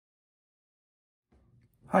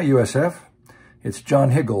Hi, USF. It's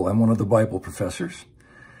John Hiigel. I'm one of the Bible professors.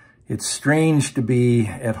 It's strange to be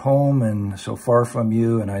at home and so far from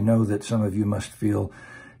you, and I know that some of you must feel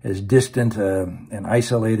as distant and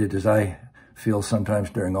isolated as I feel sometimes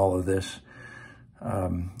during all of this.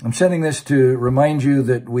 I'm sending this to remind you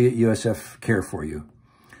that we at USF care for you.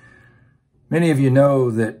 Many of you know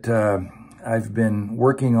that I've been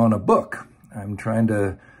working on a book. I'm trying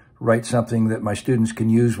to write something that my students can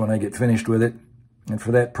use when I get finished with it. And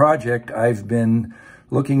for that project, I've been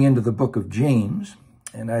looking into the book of James,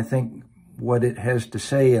 and I think what it has to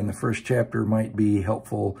say in the first chapter might be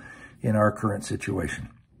helpful in our current situation.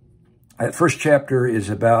 That first chapter is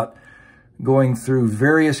about going through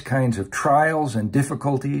various kinds of trials and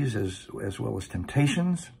difficulties as well as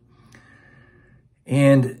temptations.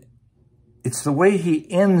 And it's the way he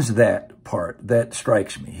ends that part that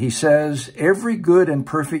strikes me. He says, "Every good and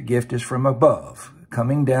perfect gift is from above,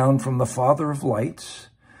 coming down from the Father of lights,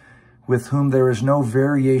 with whom there is no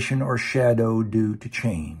variation or shadow due to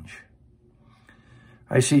change."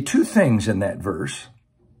 I see two things in that verse.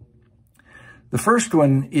 The first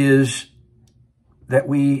one is that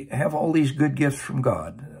we have all these good gifts from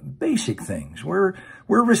God, basic things. We're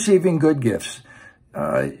receiving good gifts.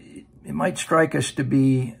 It might strike us to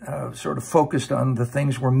be sort of focused on the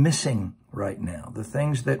things we're missing right now, the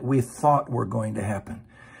things that we thought were going to happen.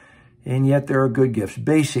 And yet there are good gifts,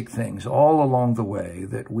 basic things all along the way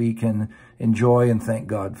that we can enjoy and thank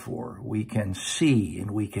God for. We can see and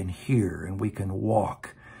we can hear and we can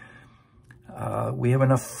walk. We have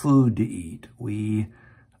enough food to eat. We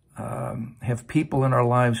have people in our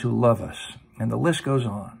lives who love us. And the list goes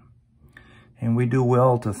on. And we do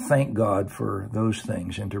well to thank God for those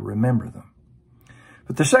things and to remember them.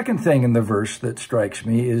 But the second thing in the verse that strikes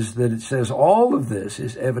me is that it says all of this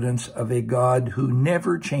is evidence of a God who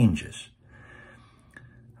never changes.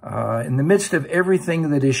 In the midst of everything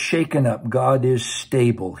that is shaken up, God is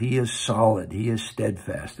stable. He is solid. He is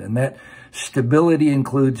steadfast. And that stability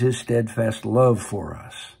includes his steadfast love for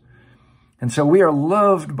us. And so we are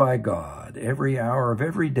loved by God every hour of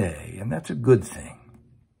every day, and that's a good thing.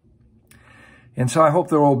 And so I hope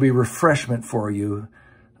there will be refreshment for you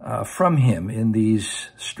from him in these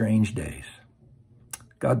strange days.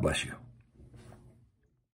 God bless you.